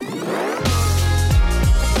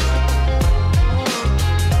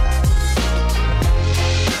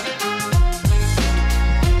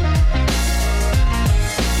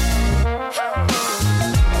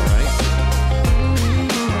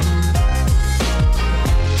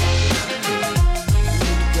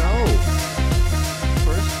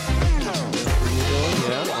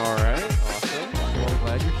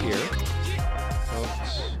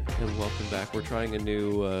brand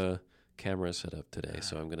new camera set up today,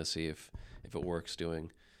 so I'm going to see if it works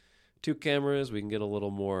doing 2 cameras. We can get a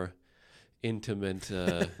little more intimate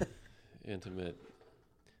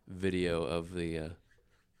video of the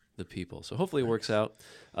people. So hopefully it works out.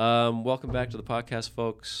 Welcome back to the podcast,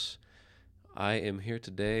 folks. I am here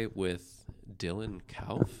today with Dillon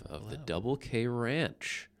Kouf of the Double K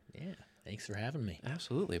Ranch. Yeah, thanks for having me.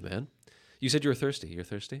 Absolutely, man. You said you were thirsty. You're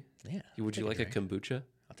thirsty? Yeah. Would you like a kombucha?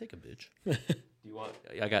 I'll take a bitch. You want?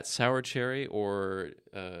 I got sour cherry or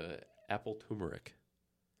apple turmeric.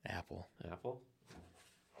 Apple.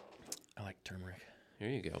 I like turmeric. Here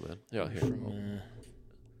you go, man. Yeah, here. From,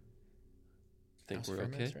 think House we're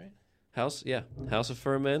Ferments, okay. Right? House of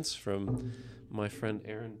Ferments from my friend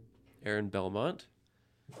Aaron Belmont,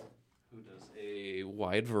 who does a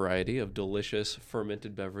wide variety of delicious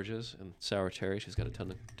fermented beverages and sour cherry. She's got a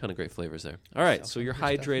ton of great flavors there. All right, so you're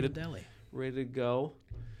hydrated, Deli. ready to go.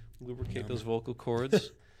 Lubricate those vocal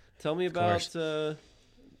cords. Tell me about the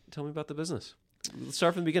business. Let's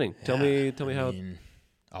start from the beginning. Tell me how.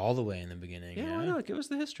 All the way in the beginning. Yeah, why not? Give us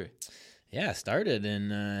the history. Yeah, it started in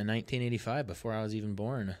 1985, before I was even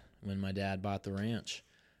born, when my dad bought the ranch.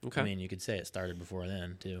 Okay. I mean, you could say it started before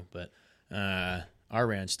then, too, but our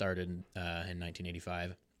ranch started in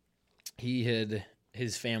 1985.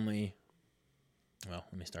 His family, well,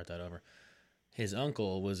 let me start that over. His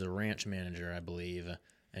uncle was a ranch manager, I believe,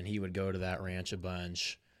 and he would go to that ranch a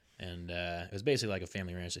bunch, and it was basically like a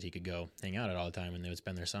family ranch that he could go hang out at all the time, and they would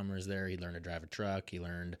spend their summers there. He learned to drive a truck. He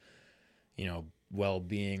learned,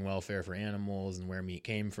 welfare for animals and where meat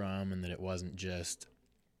came from, and that it wasn't just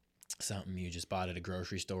something you just bought at a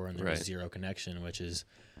grocery store and there was zero connection, which is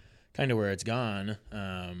kind of where it's gone.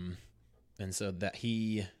 And so that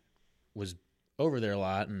he was over there a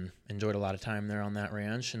lot and enjoyed a lot of time there on that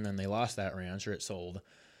ranch, and then they lost that ranch, or it sold,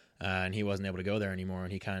 and he wasn't able to go there anymore,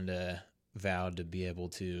 and he kind of vowed to be able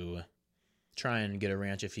to try and get a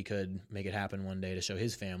ranch if he could make it happen one day, to show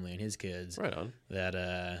his family and his kids that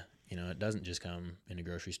it doesn't just come in a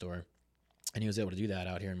grocery store. And he was able to do that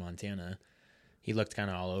out here in Montana. He looked kind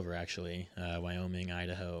of all over, actually, Wyoming,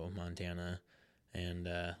 Idaho, Montana, and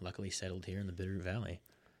luckily settled here in the Bitterroot Valley.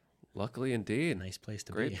 Luckily indeed. Nice place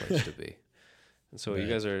to Great be. Great place to be. And so you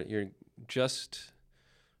guys you're just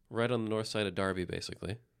right on the north side of Darby,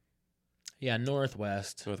 basically. Yeah,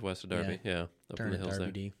 northwest. Northwest of Darby, yeah. Up Turn in the hills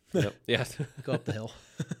Darby there. Yep. Yeah. Go up the hill.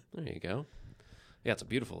 There you go. Yeah, it's a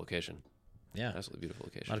beautiful location. Yeah. Absolutely beautiful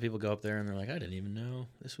location. A lot of people go up there and they're like, I didn't even know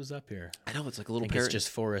this was up here. I know, it's like a little it's just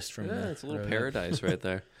forest from it's a little paradise right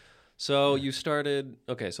there. So you started,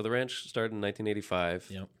 so the ranch started in 1985.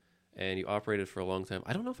 Yep. And you operated for a long time.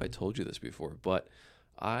 I don't know if I told you this before, but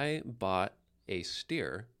I bought a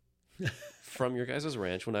steer from your guys'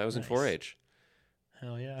 ranch when I was in 4-H.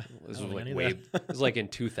 Hell yeah. This was like in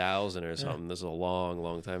 2000 or something. This is a long,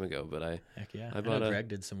 long time ago. But heck yeah. I know Greg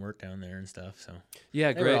did some work down there and stuff. So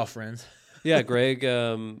yeah, they were all friends. Yeah, Greg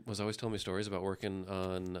was always telling me stories about working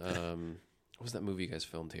on what was that movie you guys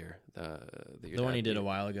filmed here? The one he did a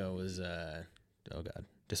while ago was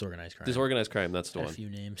Disorganized Crime. Disorganized Crime, that's the one. A few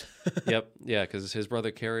names. Yep, yeah, because his brother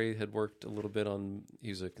Kerry had worked a little bit on. He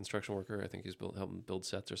was a construction worker. I think he was helping build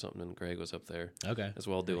sets or something, and Greg was up there. As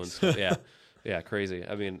well doing stuff. Yeah, crazy.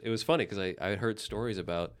 I mean, it was funny because I had heard stories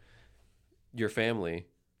about your family.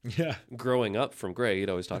 Yeah. Growing up from Greg, he'd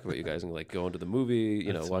always talk about you guys and like going to the movie,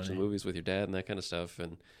 That's watching funny. the movies with your dad and that kind of stuff,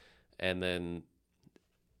 and then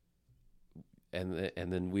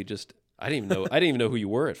we just I didn't even know who you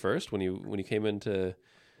were at first when you came into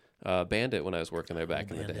Bandit when I was working there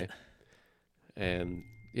back in the day, and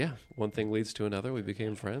yeah, one thing leads to another. We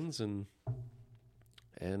became friends, and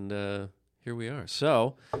here we are.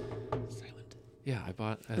 So Silent. yeah,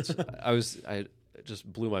 I just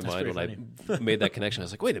blew my mind when funny. I made that connection. I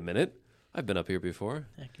was like, wait a minute, I've been up here before.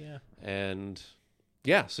 Heck yeah. And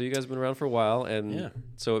yeah, so you guys have been around for a while, and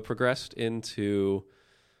so it progressed into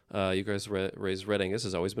you guys raised Red Angus.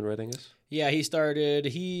 Has always been Red Angus? Yeah,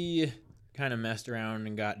 he kind of messed around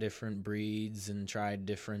and got different breeds and tried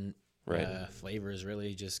different flavors,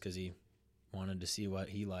 really, just because he wanted to see what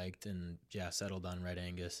he liked, and settled on Red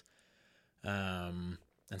Angus. And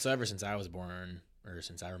so ever since I was born, or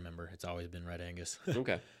since I remember, it's always been Red Angus.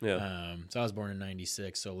 Okay, yeah. So I was born in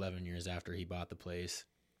 96, so 11 years after he bought the place.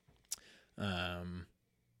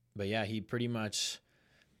 But yeah, he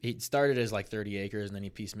started as like 30 acres, and then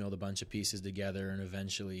he piecemealed a bunch of pieces together, and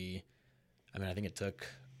eventually, I think it took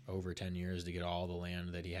over 10 years to get all the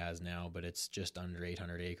land that he has now, but it's just under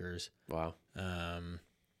 800 acres. Wow. And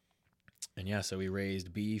yeah, so we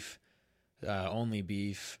raised beef, only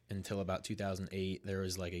beef until about 2008. There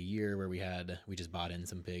was like a year where we just bought in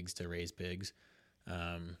some pigs to raise pigs.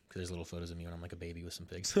 Because there's little photos of me when I'm like a baby with some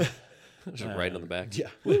pigs. Just right on the back. Yeah.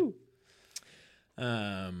 Woo!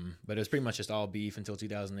 But it was pretty much just all beef until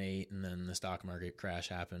 2008, and then the stock market crash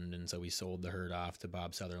happened, and so we sold the herd off to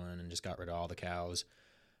Bob Sutherland and just got rid of all the cows.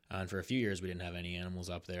 And for a few years, we didn't have any animals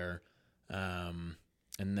up there. And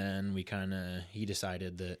then he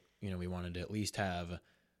decided that, we wanted to at least have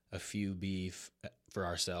a few beef for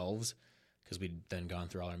ourselves, because we'd then gone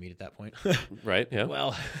through all our meat at that point. Right, yeah.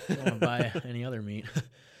 Well, I don't want to buy any other meat.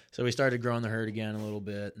 So we started growing the herd again a little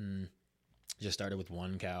bit, and just started with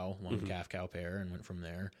one cow, calf cow pair, and went from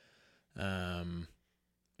there. And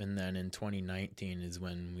then in 2019 is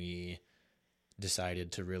when we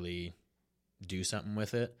decided to really do something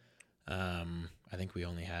with it. I think we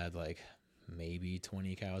only had like maybe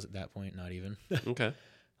 20 cows at that point, not even. Okay.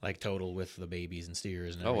 Like total with the babies and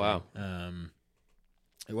steers and everything. Oh, wow.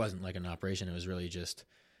 It wasn't like an operation. It was really just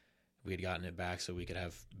we had gotten it back so we could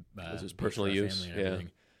have this was personal use. And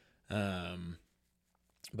everything.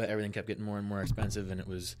 But everything kept getting more and more expensive, and it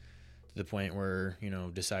was to the point where,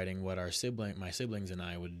 deciding what my siblings and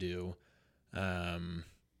I would do. And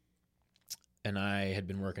I had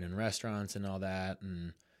been working in restaurants and all that,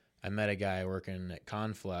 and I met a guy working at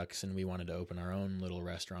Conflux, and we wanted to open our own little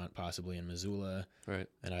restaurant, possibly in Missoula. Right.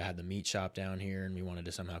 And I had the meat shop down here, and we wanted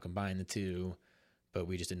to somehow combine the two, but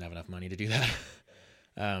we just didn't have enough money to do that.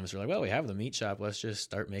 So we're like, well, we have the meat shop. Let's just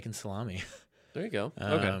start making salami. There you go.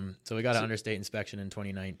 Okay. So we got an understate inspection in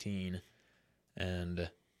 2019, and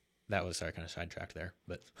that was kind of sidetracked there.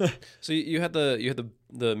 But so you had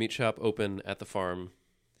the meat shop open at the farm.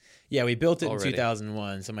 Yeah, we built it already in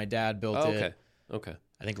 2001. So my dad built it. Okay.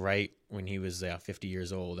 I think right when he was 50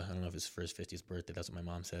 years old. I don't know if it's for his 50th birthday. That's what my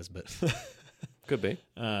mom says, but could be.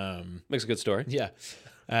 Makes a good story. Yeah.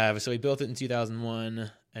 So we built it in 2001,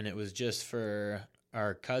 and it was just for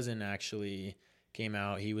our cousin. Actually came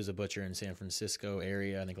out. He was a butcher in San Francisco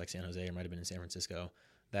area. I think like San Jose, or might have been in San Francisco,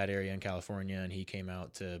 that area in California. And he came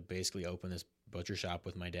out to basically open this butcher shop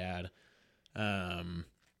with my dad. And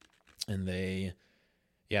they,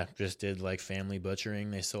 just did like family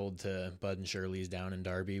butchering. They sold to Bud and Shirley's down in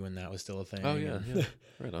Darby when that was still a thing. Oh yeah.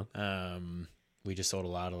 Right on. We just sold a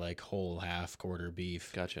lot of like whole, half, quarter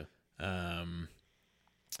beef. Gotcha.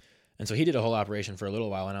 And so he did a whole operation for a little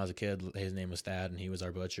while when I was a kid. His name was Thad, and he was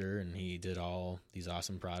our butcher, and he did all these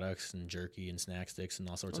awesome products and jerky and snack sticks and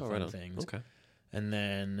all sorts of fun things. Okay. And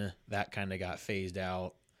then that kind of got phased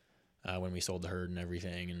out when we sold the herd and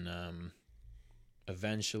everything. And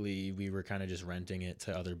eventually we were kind of just renting it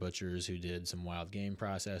to other butchers who did some wild game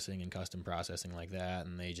processing and custom processing like that.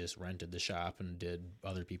 And they just rented the shop and did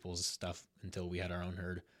other people's stuff until we had our own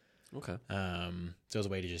herd. Okay. So it was a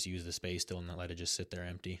way to just use the space still and not let it just sit there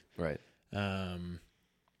empty. Right.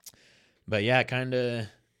 But yeah, it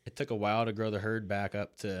took a while to grow the herd back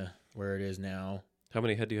up to where it is now. How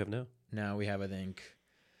many head do you have now? Now we have, I think,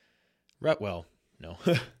 no,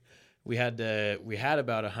 we had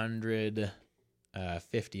about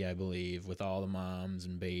 150, I believe, with all the moms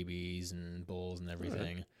and babies and bulls and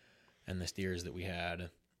everything, and the steers that we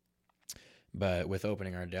had. But with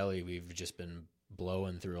opening our deli, we've just been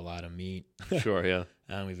blowing through a lot of meat. Sure, yeah.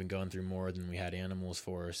 We've been going through more than we had animals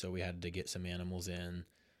for, so we had to get some animals in.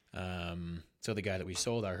 So the guy that we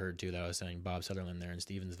sold our herd to, that I was saying, Bob Sutherland there in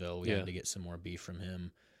Stevensville, we had to get some more beef from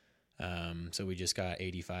him. So we just got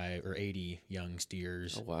 80 young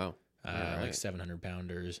steers. Oh, wow. Like 700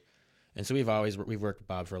 pounders. And so we've worked with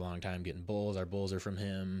Bob for a long time getting bulls. Our bulls are from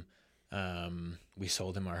him. We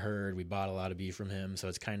sold him our herd. We bought a lot of beef from him. So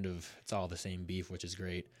it's all the same beef, which is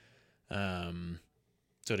great.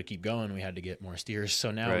 So to keep going, we had to get more steers.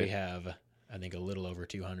 So now we have, I think, a little over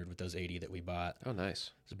 200 with those 80 that we bought. Oh,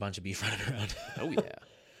 nice. There's a bunch of beef running around. Oh, yeah.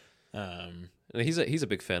 And he's a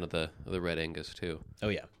big fan of the Red Angus too. Oh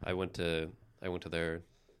yeah. I went to their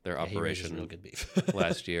operation real good beef.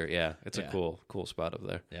 last year. Yeah, it's a cool spot up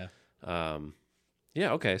there. Yeah.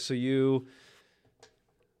 Okay. So you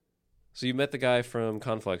met the guy from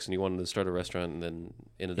Conflux and you wanted to start a restaurant, and then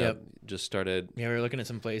ended up just started. Yeah, we were looking at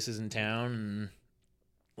some places in town and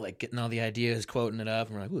like getting all the ideas, quoting it up,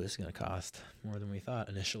 and we're like, "Ooh, this is going to cost more than we thought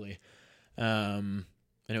initially." And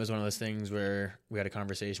it was one of those things where we had a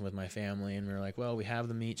conversation with my family, and we were like, "Well, we have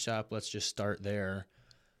the meat shop. Let's just start there,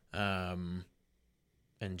 and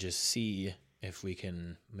just see if we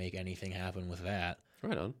can make anything happen with that."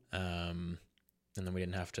 Right on. And then we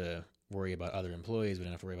didn't have to worry about other employees. We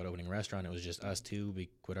didn't have to worry about opening a restaurant. It was just us two. We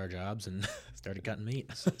quit our jobs and started cutting meat.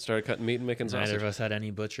 And making sausage. Neither of us had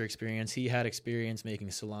any butcher experience. He had experience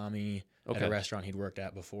making salami at a restaurant he'd worked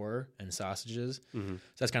at before and sausages. Mm-hmm. So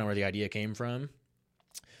that's kind of where the idea came from.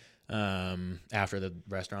 After the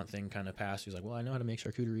restaurant thing kind of passed, he was like, well, I know how to make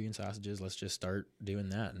charcuterie and sausages. Let's just start doing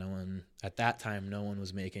that. At that time, no one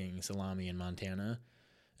was making salami in Montana.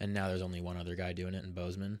 And now there's only one other guy doing it in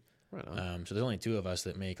Bozeman. Right on. So there's only 2 of us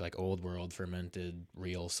that make like old world fermented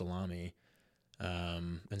real salami.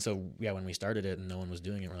 And so, yeah, when we started it and no one was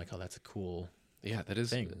doing it, we're like, oh, that's a cool that is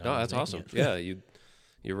thing. No, that's awesome. Yeah,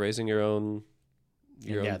 you're raising your own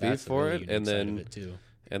beef for it, and then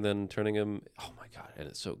and then turning them. Oh my god, and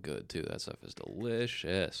it's so good too. That stuff is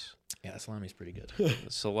delicious. Yeah, the salami's pretty good.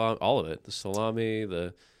 All of it. The salami.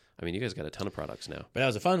 I mean, you guys got a ton of products now. But that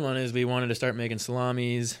was a fun one. Is we wanted to start making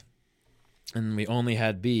salamis, and we only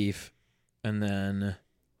had beef, and then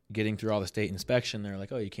getting through all the state inspection, they're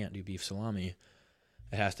like, oh, you can't do beef salami.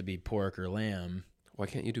 It has to be pork or lamb. Why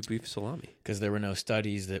can't you do beef salami? Because there were no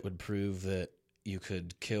studies that would prove that you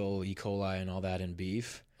could kill E. coli and all that in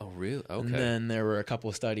beef. Oh, really? Okay. And then there were a couple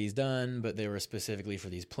of studies done, but they were specifically for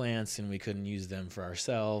these plants, and we couldn't use them for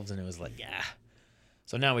ourselves. And it was like, yeah.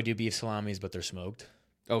 So now we do beef salamis, but they're smoked.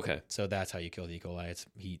 Okay. So that's how you kill the E. coli. It's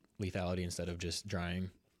heat lethality instead of just drying.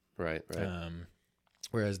 Right.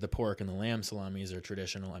 Whereas the pork and the lamb salamis are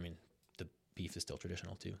traditional. I mean, the beef is still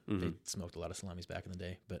traditional too. Mm-hmm. They smoked a lot of salamis back in the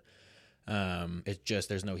day, but it's just,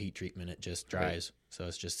 there's no heat treatment. It just dries. Right. So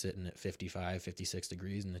it's just sitting at 55, 56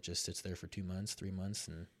 degrees, and it just sits there for 2 months, 3 months,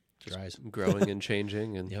 and just dries. Growing and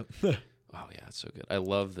changing. And yep. Oh yeah, it's so good. I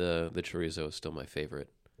love the chorizo. Is still my favorite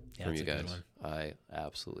from you guys. I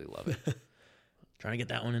absolutely love it. Trying to get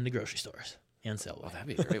that one into grocery stores and sell one. Oh, that'd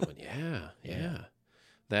be a great one. Yeah.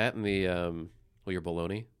 That and the your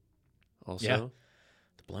bologna also. Yeah.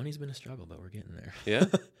 The bologna's been a struggle, but we're getting there. Yeah.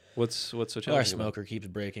 What's so challenging? Our smoker keeps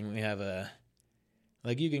breaking. We have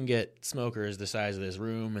you can get smokers the size of this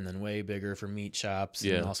room and then way bigger for meat shops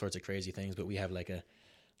and all sorts of crazy things, but we have like a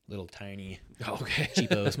little tiny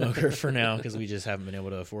cheapo smoker for now because we just haven't been able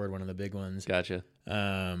to afford one of the big ones. Gotcha.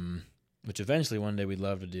 Which eventually one day we'd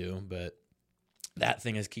love to do, but that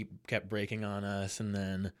thing has kept breaking on us, and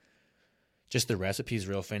then just the recipe's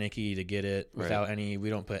real finicky to get it without we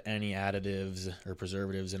don't put any additives or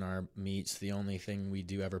preservatives in our meats. The only thing we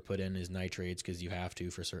do ever put in is nitrates because you have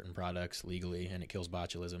to for certain products legally, and it kills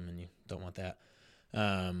botulism, and you don't want that.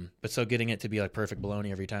 But so getting it to be like perfect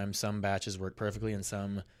bologna every time, some batches work perfectly and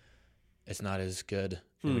some it's not as good.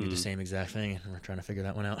 And we do the same exact thing, and we're trying to figure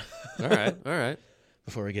that one out. All right.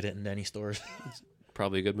 Before we get it into any stores.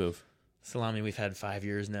 Probably a good move. Salami we've had 5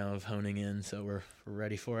 years now of honing in, so we're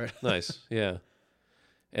ready for it. Nice, yeah.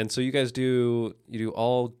 And so you guys do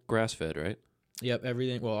all grass fed, right? Yep,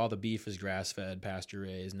 everything. Well, all the beef is grass fed, pasture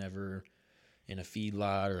raised, never in a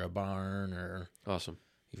feedlot or a barn or. Awesome.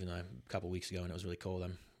 Even though a couple weeks ago and it was really cold,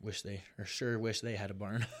 wish they had a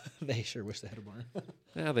barn. They sure wish they had a barn.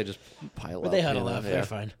 Yeah, they just pile up. But they huddle up. They're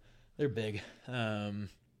fine. They're big. And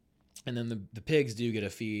then the pigs do get a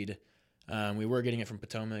feed. We were getting it from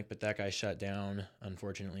Potomac, but that guy shut down,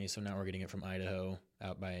 unfortunately. So now we're getting it from Idaho,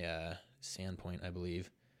 out by Sandpoint, I believe.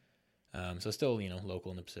 So still,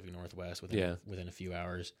 local in the Pacific Northwest within a few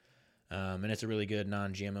hours. And it's a really good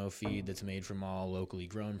non-GMO feed that's made from all locally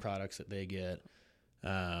grown products that they get.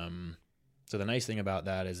 So the nice thing about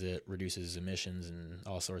that is it reduces emissions and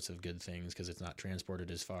all sorts of good things because it's not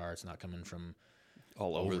transported as far. It's not coming from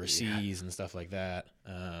all overseas and stuff like that.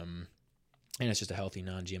 And it's just a healthy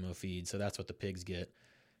non-GMO feed. So that's what the pigs get,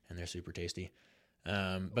 and they're super tasty.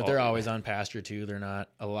 But they're always on pasture too. They're not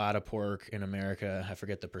a lot of pork in America. I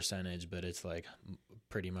forget the percentage, but it's like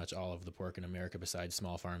pretty much all of the pork in America besides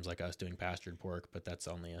small farms like us doing pastured pork, but that's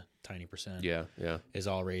only a tiny percent. Yeah. Is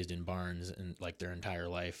all raised in barns and like their entire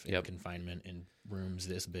life in confinement in rooms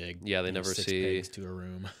this big. Yeah, they never 6 see pigs to a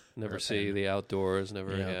room. Never see the outdoors.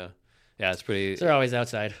 Never. Yeah. It's pretty. So they're always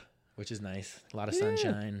outside, which is nice. A lot of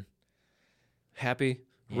sunshine. Happy.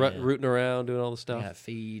 Rooting around, doing all the stuff. Yeah,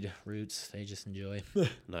 feed, roots, they just enjoy.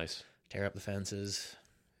 Nice. Tear up the fences.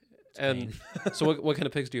 And so what kind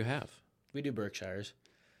of pigs do you have? We do Berkshires.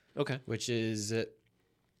 Okay. Which is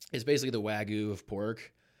it's basically the Wagyu of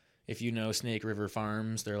pork. If you know Snake River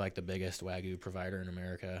Farms, they're like the biggest Wagyu provider in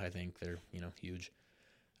America. I think they're, huge.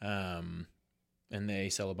 And they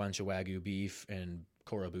sell a bunch of Wagyu beef and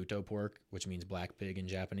Korobuto pork, which means black pig in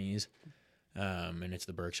Japanese. And it's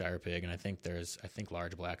the Berkshire pig, and I think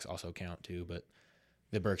large blacks also count too, but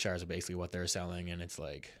the Berkshires are basically what they're selling, and it's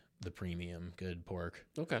like the premium good pork.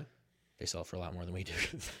 Okay. They sell for a lot more than we do.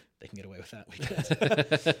 They can get away with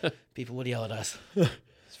that. People would yell at us.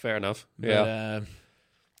 It's fair enough. But,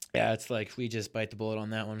 it's like we just bite the bullet on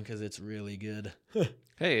that one because it's really good.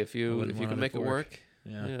 Hey, if you can make it work.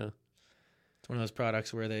 Yeah. It's one of those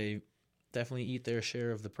products where they definitely eat their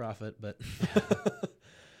share of the profit, but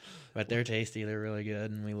But they're tasty. They're really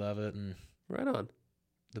good, and we love it. And right on.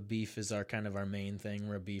 The beef is our main thing.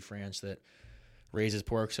 We're a beef ranch that raises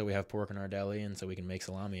pork, so we have pork in our deli, and so we can make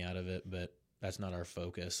salami out of it. But that's not our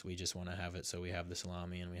focus. We just want to have it so we have the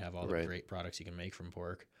salami, and we have all the great products you can make from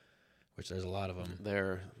pork, which there's a lot of them.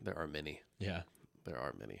 There are many. Yeah. There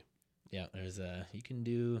are many. Yeah, you can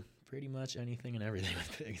do pretty much anything and everything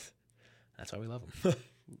with pigs. That's why we love them.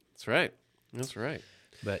 That's right. That's right.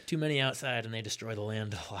 But too many outside, and they destroy the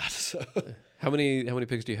land a lot. So, how many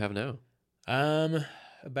pigs do you have now?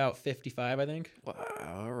 About 55, I think. Wow.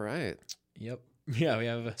 All right. Yep. Yeah, we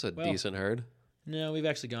have. That's a decent herd. No, we've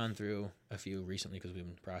actually gone through a few recently because we've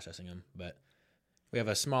been processing them. But we have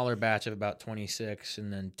a smaller batch of about 26,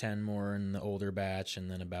 and then 10 more in the older batch,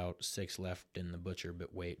 and then about 6 left in the butcher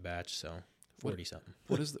but weight batch. So 40 something.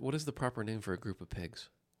 What is the proper name for a group of pigs?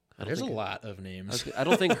 There's a lot of names. I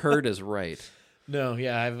don't think herd is right. No,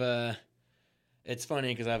 yeah, I've. It's funny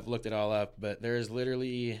because I've looked it all up, but there's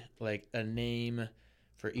literally like a name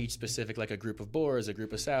for each specific, like a group of boars, a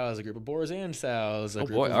group of sows, a group of boars and sows. All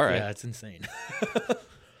right. Yeah, it's insane.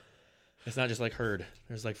 It's not just like herd.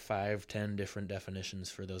 There's like 5-10 different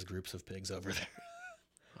definitions for those groups of pigs over there.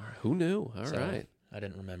 All right. Who knew? All right. I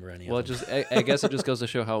didn't remember any of them. Well, I guess it just goes to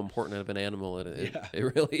show how important of an animal it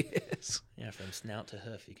really is. Yeah, from snout to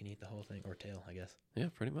hoof, you can eat the whole thing, or tail, I guess. Yeah,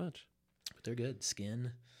 pretty much. But they're good.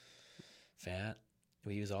 Skin, fat.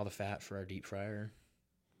 We use all the fat for our deep fryer.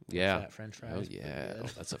 Yeah. Fat French fries. Oh, yeah. Oh,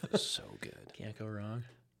 that stuff is so good. Can't go wrong.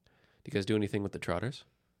 Do you guys do anything with the trotters?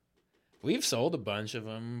 We've sold a bunch of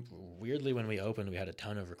them. Weirdly, when we opened, we had a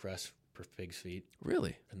ton of requests for pig's feet.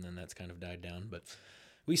 Really? And then that's kind of died down. But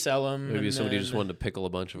we sell them. Maybe somebody just wanted to pickle a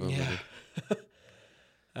bunch of them.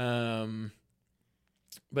 Yeah.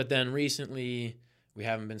 But then recently, we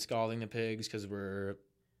haven't been scalding the pigs because we're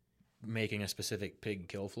making a specific pig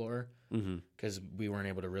kill floor because we weren't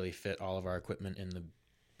able to really fit all of our equipment in the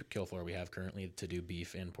kill floor we have currently to do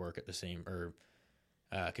beef and pork at the same, or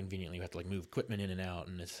conveniently we have to like move equipment in and out,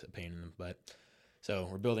 and it's a pain in the butt. So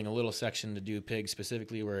we're building a little section to do pigs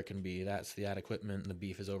specifically where it can be that equipment and the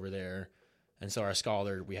beef is over there. And so our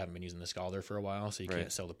scalder, we haven't been using the scalder for a while, so you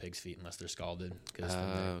can't sell the pig's feet unless they're scalded because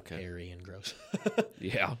they're hairy and gross.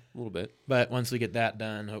 Yeah, a little bit. But once we get that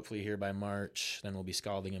done, hopefully here by March, then we'll be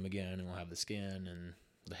scalding them again, and we'll have the skin and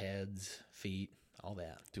the heads, feet, all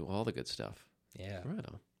that. Do all the good stuff. Yeah. Right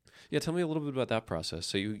on. Yeah, tell me a little bit about that process.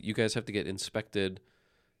 So you guys have to get inspected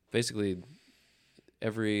basically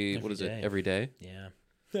every day. Every day?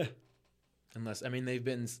 Yeah. Unless, I mean, they've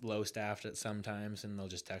been low staffed at some times, and they'll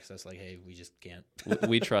just text us like, hey, we just can't.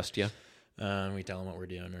 We trust you. We tell them what we're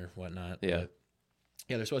doing or whatnot. Yeah. But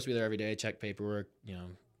yeah, they're supposed to be there every day, check paperwork,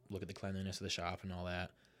 look at the cleanliness of the shop and all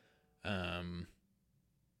that. And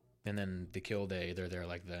then the kill day, they're there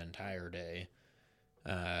like the entire day.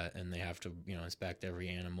 And they have to, inspect every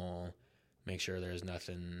animal, make sure there's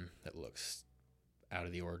nothing that looks out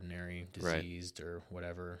of the ordinary, diseased or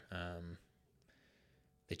whatever.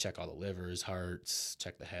 They check all the livers, hearts,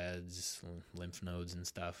 check the heads, lymph nodes and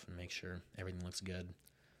stuff, and make sure everything looks good.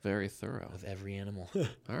 Very thorough. With every animal.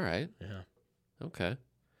 All right. Yeah. Okay.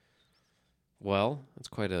 Well, it's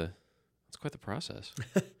quite the process.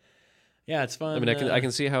 Yeah, it's fun. I mean, I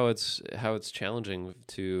can see how it's challenging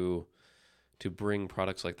to bring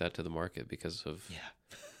products like that to the market because of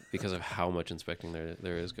how much inspecting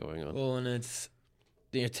there is going on. Well, and it's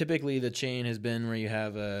typically the chain has been where you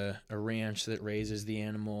have a ranch that raises the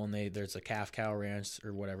animal, and there's a calf cow ranch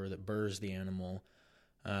or whatever that burrs the animal,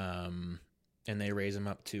 and they raise them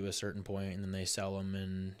up to a certain point, and then they sell them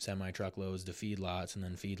in semi-truckloads to feedlots, and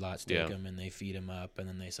then feedlots take them and they feed them up, and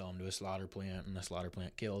then they sell them to a slaughter plant, and the slaughter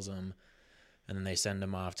plant kills them, and then they send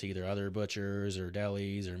them off to either other butchers or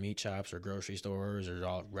delis or meat shops or grocery stores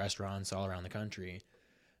or restaurants all around the country.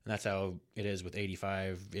 And that's how it is with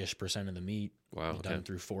 85-ish% of the meat done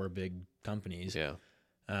through 4 big companies. Yeah.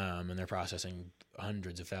 And they're processing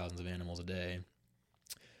hundreds of thousands of animals a day.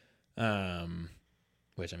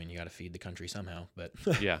 Which, I mean, you got to feed the country somehow. But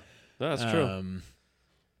yeah, no, that's true.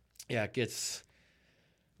 Yeah, it gets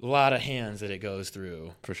a lot of hands that it goes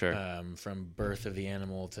through. For sure. From birth of the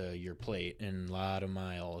animal to your plate, and a lot of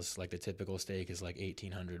miles. Like the typical steak is like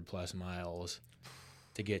 1,800 plus miles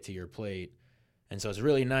to get to your plate. And so it's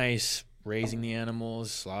really nice raising the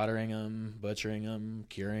animals, slaughtering them, butchering them,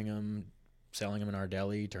 curing them, selling them in our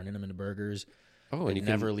deli, turning them into burgers. Oh, and it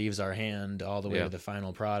never leaves our hand all the way to the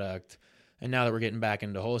final product. And now that we're getting back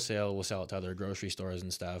into wholesale, we'll sell it to other grocery stores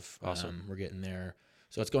and stuff. Awesome. We're getting there.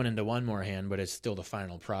 So it's going into one more hand, but it's still the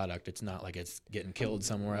final product. It's not like it's getting killed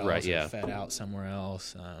somewhere else or fed out somewhere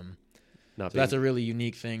else. So that's a really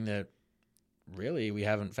unique thing that really, we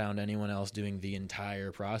haven't found anyone else doing the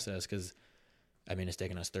entire process because, I mean, it's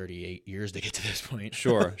taken us 38 years to get to this point.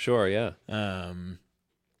 Sure, yeah.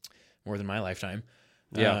 More than my lifetime.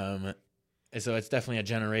 Yeah. So it's definitely a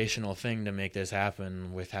generational thing to make this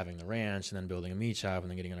happen with having the ranch and then building a meat shop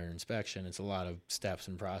and then getting under inspection. It's a lot of steps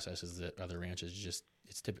and processes that other ranches just,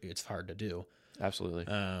 it's hard to do. Absolutely.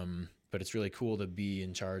 But it's really cool to be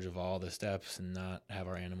in charge of all the steps and not have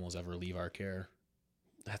our animals ever leave our care.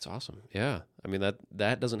 That's awesome. Yeah. I mean,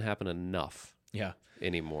 that doesn't happen enough. Yeah.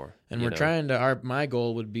 Anymore. And we're trying to, my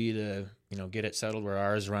goal would be to, get it settled where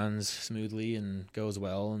ours runs smoothly and goes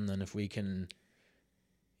well. And then if we can,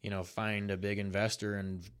 find a big investor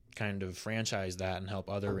and kind of franchise that and help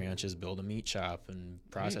other ranches build a meat shop and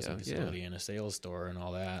processing facility and a sales store and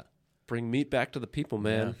all that. Bring meat back to the people,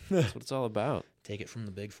 man. Yeah. That's what it's all about. Take it from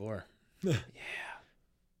the big four. Yeah.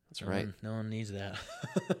 That's right. No one needs that.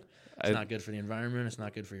 It's not good for the environment. It's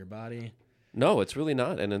not good for your body. No, it's really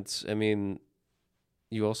not. And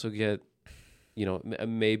you also get,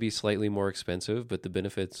 maybe slightly more expensive, but the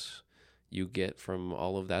benefits you get from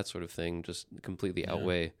all of that sort of thing just completely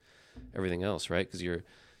outweigh everything else, right? Because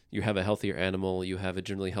you have a healthier animal, you have a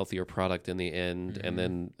generally healthier product in the end, and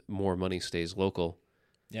then more money stays local.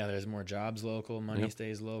 Yeah, there's more jobs local, money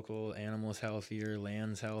stays local, animals healthier,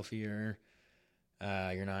 land's healthier.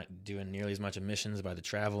 You're not doing nearly as much emissions by the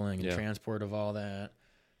traveling and transport of all that.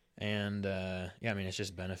 And, it's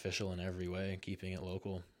just beneficial in every way, keeping it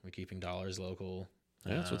local. We're keeping dollars local.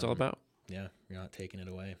 Yeah, that's what it's all about. Yeah, you're not taking it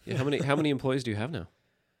away. Yeah, how many employees do you have now?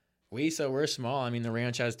 We're small. I mean, the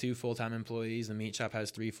ranch has 2 full-time employees. The meat shop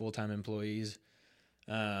has 3 full-time employees.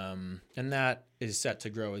 And that is set to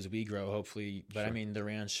grow as we grow, hopefully. But, sure. The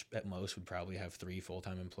ranch at most would probably have 3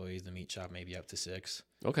 full-time employees. The meat shop maybe up to 6.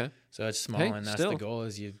 Okay. So it's small, and that's the goal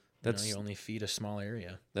is you only feed a small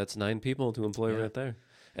area. That's 9 people to employ right there.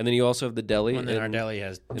 And then you also have the deli. And then our deli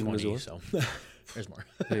has 20, so there's more.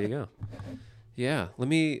 There you go. Yeah. Give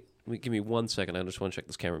me 1 second. I just want to check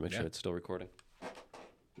this camera, make sure it's still recording.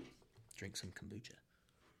 Drink some kombucha.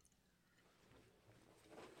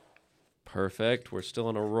 Perfect. We're still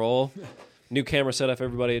on a roll. New camera setup,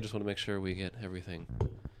 everybody. I just want to make sure we get everything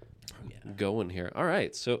going here. All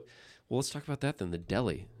right. So, let's talk about that then. The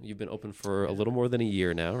deli. You've been open for a little more than a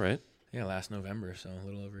year now, right? Yeah, last November, so a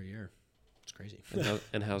little over a year. It's crazy.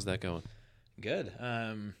 And how's that going? Good.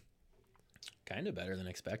 Kind of better than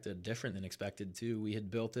expected. Different than expected, too. We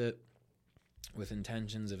had built it with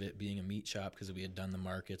intentions of it being a meat shop because we had done the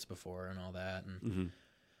markets before and all that. And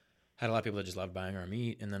had a lot of people that just loved buying our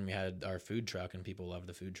meat. And then we had our food truck, and people loved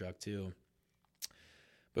the food truck, too.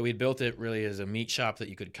 But we'd built it really as a meat shop that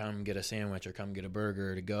you could come get a sandwich or come get a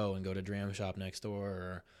burger to go to Dram Shop next door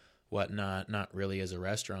or whatnot. Not really as a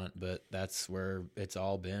restaurant, but that's where it's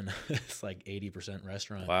all been. It's like 80%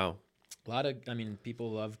 restaurant. Wow. A lot of,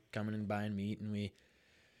 people love coming and buying meat, and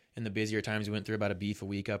in the busier times, we went through about a beef a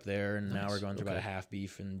week up there, and now we're going through about a half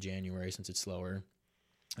beef in January since it's slower.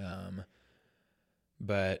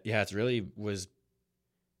 But yeah, it's really was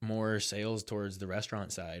more sales towards the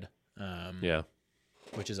restaurant side.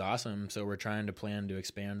 Which is awesome. So we're trying to plan to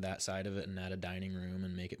expand that side of it and add a dining room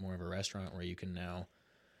and make it more of a restaurant where you can now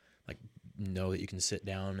know that you can sit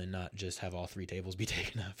down and not just have all 3 tables be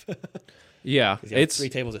taken up. It's 3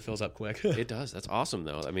 tables. It fills up quick. It does. That's awesome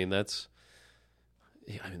though. And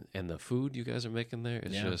the food you guys are making there,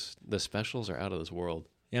 it's just, the specials are out of this world.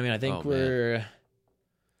 Yeah. I think I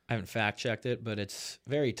haven't fact checked it, but it's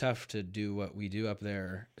very tough to do what we do up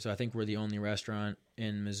there. So I think we're the only restaurant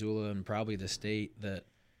in Missoula and probably the state that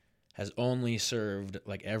has only served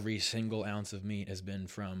every single ounce of meat has been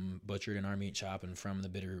from butchered in our meat shop and from the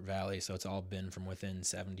Bitter Valley. So it's all been from within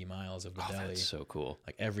 70 miles of the deli. That's so cool.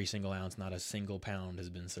 Every single ounce, not a single pound has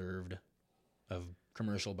been served of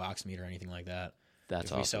commercial box meat or anything like that.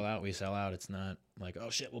 That's if awesome. we sell out. It's not like, oh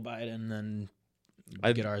shit, we'll buy it and then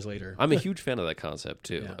get ours later. I'm a huge fan of that concept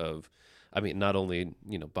too. Not only,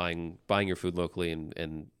 buying your food locally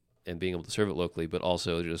and being able to serve it locally, but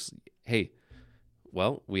also just, hey,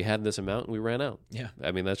 well, we had this amount and we ran out. Yeah.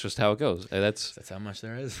 That's just how it goes. That's how much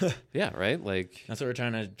there is. Yeah, right? That's what we're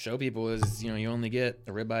trying to show people is, you only get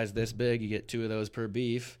a ribeye this big. You get 2 of those per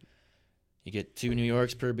beef. You get 2 New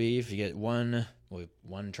Yorks per beef. You get one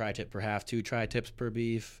tri-tip per half, 2 tri-tips per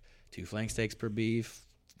beef, 2 flank steaks per beef,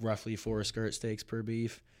 roughly 4 skirt steaks per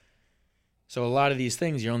beef. So a lot of these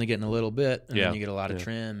things, you're only getting a little bit, and then you get a lot of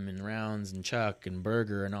trim and rounds and chuck and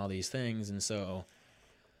burger and all these things. And so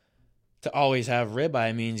to always have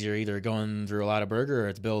ribeye means you're either going through a lot of burger or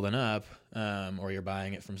it's building up, or you're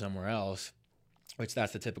buying it from somewhere else, which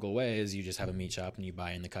that's the typical way is you just have a meat shop and you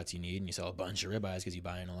buy in the cuts you need and you sell a bunch of ribeyes because you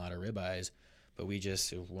buy in a lot of ribeyes. But we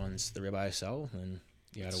just, once the ribeyes sell, then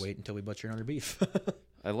you got to wait until we butcher another beef.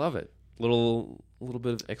 I love it. Little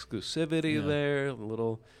bit of exclusivity there. A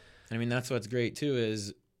little. I mean, that's what's great too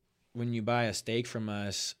is when you buy a steak from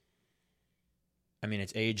us. I mean,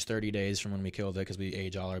 it's aged 30 days from when we killed it because we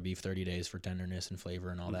age all our beef 30 days for tenderness and flavor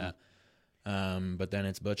and all that. But then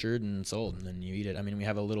it's butchered and sold, and then you eat it. I mean, we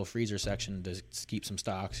have a little freezer section to keep some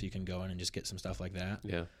stock, so you can go in and just get some stuff like that.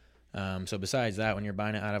 Yeah. So besides that, when you're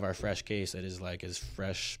buying it out of our fresh case, it is like as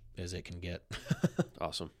fresh as it can get.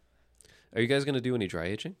 Awesome. Are you guys going to do any dry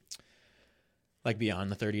aging? Like beyond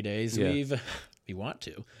the 30 days, we want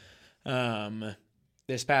to.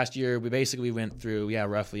 This past year, we basically went through,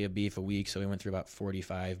 roughly a beef a week. So we went through about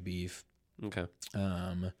 45 beef. Okay.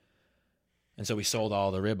 And so we sold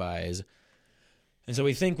all the ribeyes. And so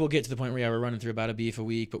we think we'll get to the point where we're running through about a beef a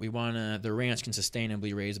week, but we want to, the ranch can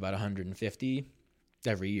sustainably raise about 150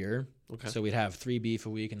 every year. Okay. So we'd have 3 beef a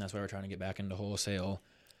week, and that's why we're trying to get back into wholesale.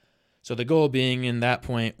 So the goal being in that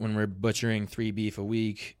point when we're butchering 3 beef a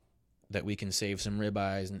week, that we can save some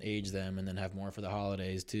ribeyes and age them and then have more for the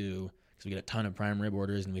holidays too. Because we get a ton of prime rib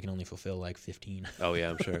orders and we can only fulfill like 15. Oh,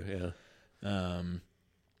 yeah, I'm sure. Yeah.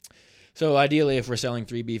 So ideally, if we're selling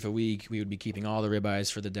 3 beef a week, we would be keeping all the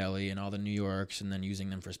ribeyes for the deli and all the New Yorks and then using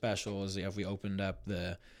them for specials. If we opened up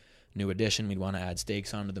the new edition, we'd want to add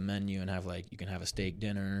steaks onto the menu and have you can have a steak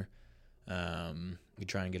dinner. We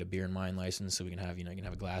try and get a beer and wine license so we can have, you can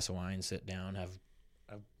have a glass of wine, sit down, have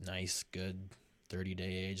a nice, good 30-day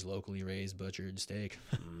age, locally raised, butchered steak.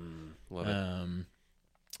 Love it.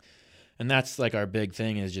 And that's like our big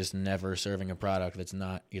thing is just never serving a product that's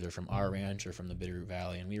not either from our ranch or from the Bitterroot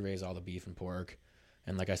Valley. And we raise all the beef and pork.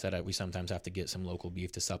 And like I said, we sometimes have to get some local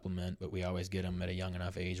beef to supplement, but we always get them at a young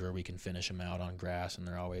enough age where we can finish them out on grass. And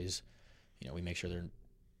they're always, we make sure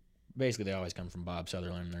they always come from Bob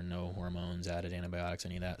Sutherland. There are no hormones, added antibiotics,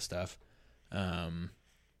 any of that stuff.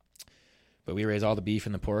 But we raise all the beef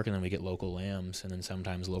and the pork, and then we get local lambs, and then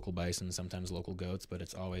sometimes local bison, sometimes local goats, but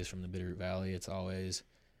it's always from the Bitterroot Valley. It's always,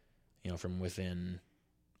 from within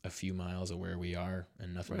a few miles of where we are,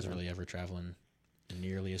 and nothing's really ever traveling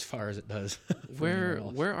nearly as far as it does.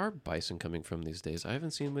 Where are bison coming from these days? I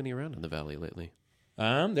haven't seen many around in the valley lately.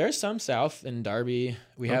 There's some south in Darby.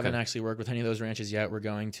 We haven't actually worked with any of those ranches yet. We're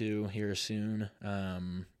going to here soon.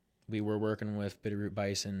 We were working with Bitterroot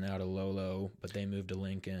Bison out of Lolo, but they moved to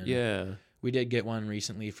Lincoln. Yeah. We did get one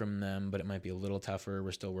recently from them, but it might be a little tougher.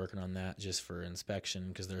 We're still working on that just for inspection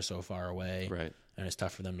because they're so far away. Right. And it's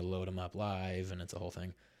tough for them to load them up live, and it's a whole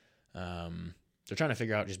thing. So trying to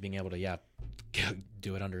figure out just being able to,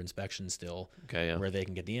 do it under inspection still. Okay, yeah. Where they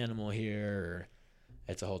can get the animal here. Or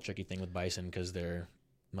it's a whole tricky thing with bison because they're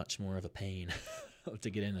much more of a pain to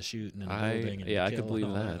get in a shoot and in a building. And I could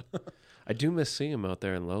believe that. I do miss seeing them out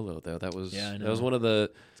there in Lolo, though. That was one of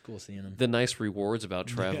the cool seeing them. The nice rewards about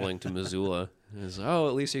traveling to Missoula is, at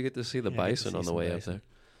least you get to see the bison on the way up there.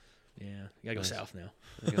 Yeah, you gotta go south now.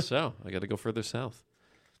 I guess so. I got to go further south.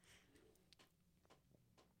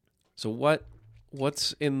 So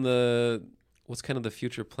what's kind of the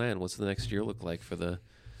future plan? What's the next year look like for the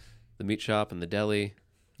meat shop and the deli?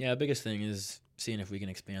 Yeah, the biggest thing is seeing if we can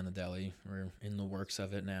expand the deli. We're in the works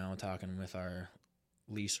of it now, talking with our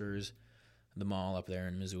leasers, the mall up there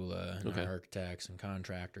in Missoula, and our architects and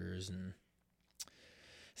contractors, and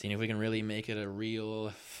seeing if we can really make it a real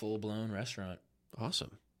full-blown restaurant.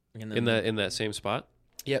 Awesome. In that same spot?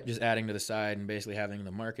 Yep, just adding to the side and basically having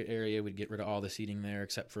the market area. We'd get rid of all the seating there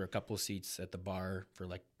except for a couple seats at the bar for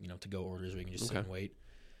to-go orders where you can just sit and wait.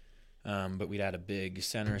 But we'd add a big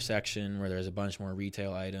center section where there's a bunch more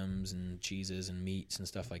retail items and cheeses and meats and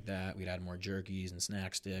stuff like that. We'd add more jerkies and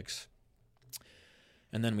snack sticks.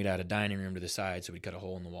 And then we'd add a dining room to the side, so we'd cut a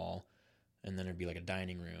hole in the wall, and then it'd be like a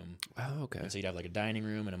dining room. Oh, okay. And so you'd have like a dining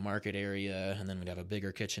room and a market area, and then we'd have a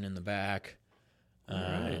bigger kitchen in the back.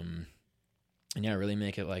 Right. And really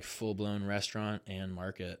make it like full-blown restaurant and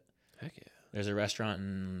market. Heck yeah. There's a restaurant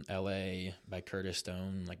in L.A. by Curtis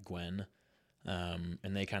Stone, like Gwen, and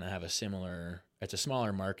they kind of have a similar, it's a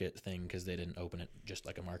smaller market thing because they didn't open it just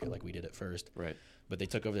like a market like we did at first. Right. But they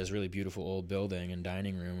took over this really beautiful old building and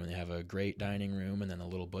dining room, and they have a great dining room and then a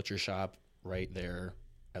little butcher shop right there.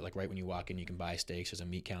 Right when you walk in, you can buy steaks. There's a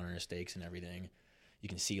meat counter and steaks and everything. You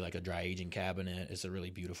can see like a dry aging cabinet. It's a really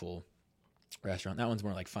beautiful restaurant. That one's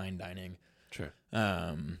more like fine dining. Sure.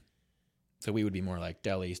 So we would be more like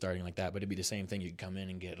deli, starting like that, but it'd be the same thing. You'd come in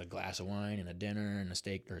and get a glass of wine and a dinner and a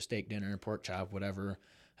steak dinner, pork chop, whatever.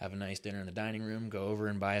 Have a nice dinner in the dining room. Go over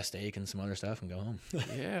and buy a steak and some other stuff and go home.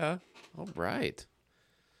 Yeah. All right.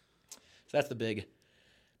 So that's the big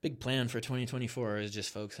plan for 2024 is just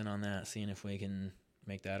focusing on that, seeing if we can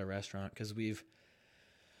make that a restaurant. Because we've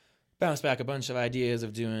bounced back a bunch of ideas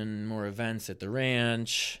of doing more events at the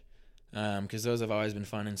ranch, because those have always been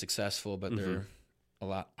fun and successful, but they're a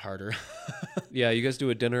lot harder. Yeah, you guys do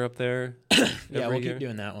a dinner up there? Yeah, we'll keep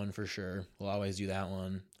doing that one for sure. We'll always do that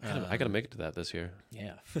one. I got to make it to that this year.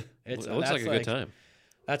 Yeah. It looks like a good time.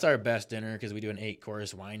 That's our best dinner because we do an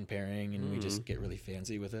 8-course wine pairing, and we just get really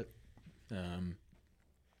fancy with it.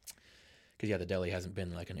 Because, the deli hasn't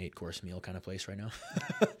been like an 8-course meal kind of place right now.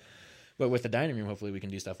 But with the dining room, hopefully we can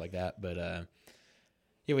do stuff like that. But,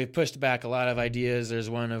 we've pushed back a lot of ideas. There's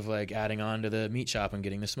one of like adding on to the meat shop and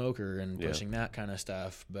getting the smoker and pushing that kind of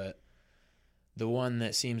stuff. But the one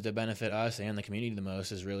that seems to benefit us and the community the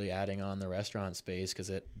most is really adding on the restaurant space, because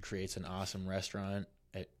it creates an awesome restaurant.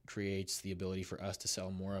 It creates the ability for us to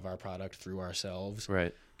sell more of our product through ourselves.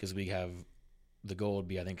 Right. Because we have, the goal would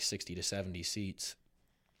be, I think, 60 to 70 seats.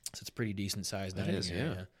 So it's a pretty decent sized dining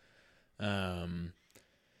area. Yeah.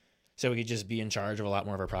 So we could just be in charge of a lot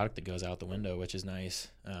more of our product that goes out the window, which is nice,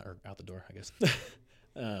 or out the door, I guess.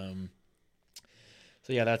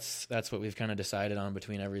 So yeah, that's what we've kind of decided on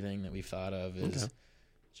between everything that we've thought of is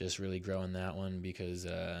just really growing that one, because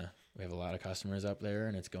we have a lot of customers up there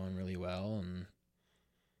and it's going really well. And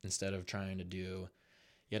instead of trying to do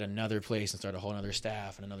yet another place and start a whole other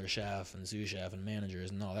staff and another chef and sous chef and managers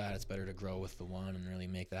and all that, it's better to grow with the one and really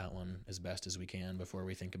make that one as best as we can before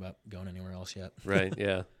we think about going anywhere else yet. Right.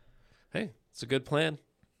 Yeah. Hey, it's a good plan.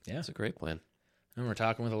 Yeah. It's a great plan. And we're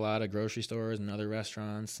talking with a lot of grocery stores and other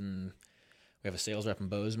restaurants, and we have a sales rep in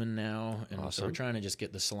Bozeman now. And so we're trying to just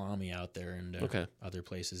get the salami out there and other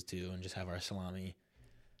places too, and just have our salami,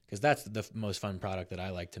 because that's the most fun product that I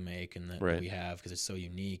like to make and that we have, because it's so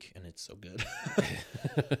unique and it's so good.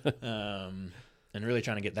 And really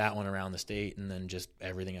trying to get that one around the state, and then just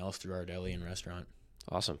everything else through our deli and restaurant.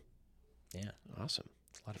 Awesome. Yeah. Awesome.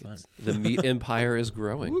 It's a lot of fun. The meat empire is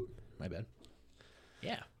growing. Whoop. My bad.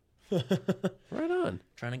 Yeah. Right on.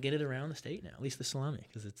 Trying to get it around the state now, at least the salami,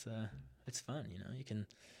 because it's fun.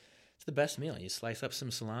 It's the best meal. You slice up some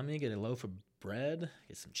salami, get a loaf of bread,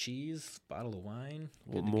 get some cheese, bottle of wine.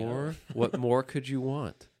 What more? What more could you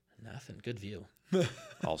want? Nothing. Good view.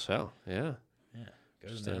 Also, yeah. Yeah. Go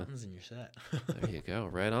to the mountains and you're set. There you go.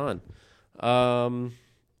 Right on.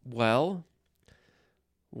 Well,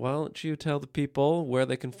 why don't you tell the people where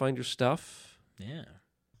they can find your stuff? Yeah.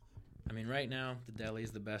 I mean, right now, the deli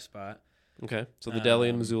is the best spot. Okay. So the deli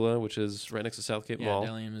in Missoula, which is right next to South Cape Mall. Yeah,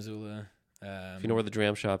 deli in Missoula. If you know where the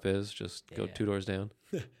dram shop is, just go 2 doors down.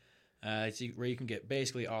 It's where you can get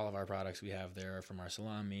basically all of our products we have there from our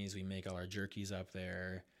salamis. We make all our jerkies up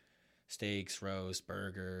there, steaks, roast,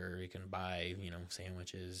 burger. You can buy,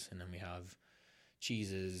 sandwiches. And then we have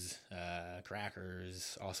cheeses,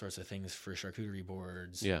 crackers, all sorts of things for charcuterie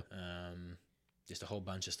boards. Yeah. Just a whole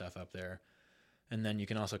bunch of stuff up there. And then you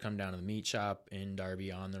can also come down to the meat shop in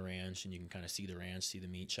Darby on the ranch, and you can kind of see the ranch, see the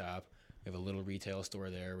meat shop. We have a little retail store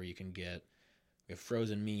there where you can we have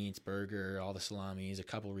frozen meats, burger, all the salamis, a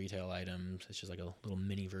couple retail items. It's just like a little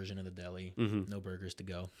mini version of the deli. Mm-hmm. No burgers to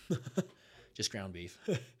go. Just ground beef.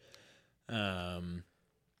 So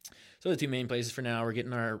the 2 main places for now. We're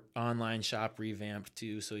getting our online shop revamped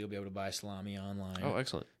too, so you'll be able to buy salami online. Oh,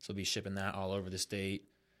 excellent. So we'll be shipping that all over the state.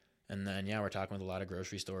 And then, we're talking with a lot of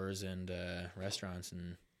grocery stores and restaurants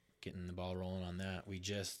and getting the ball rolling on that. We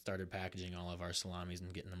just started packaging all of our salamis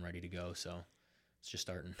and getting them ready to go, so it's just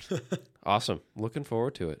starting. Awesome. Looking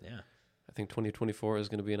forward to it. Yeah. I think 2024 is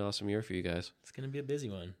going to be an awesome year for you guys. It's going to be a busy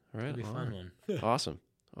one. All right. It's going to be a fun one.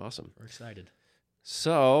 Awesome. We're excited.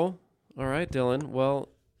 So, all right, Dillon. Well,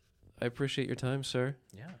 I appreciate your time, sir.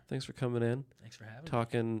 Yeah. Thanks for coming in. Thanks for having me.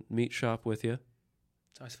 Talking meat shop with you.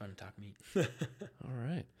 It's always fun to talk meat. All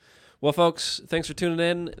right. Well, folks, thanks for tuning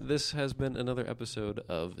in. This has been another episode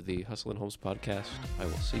of the Hustle and Homes podcast. I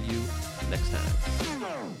will see you next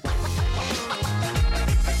time.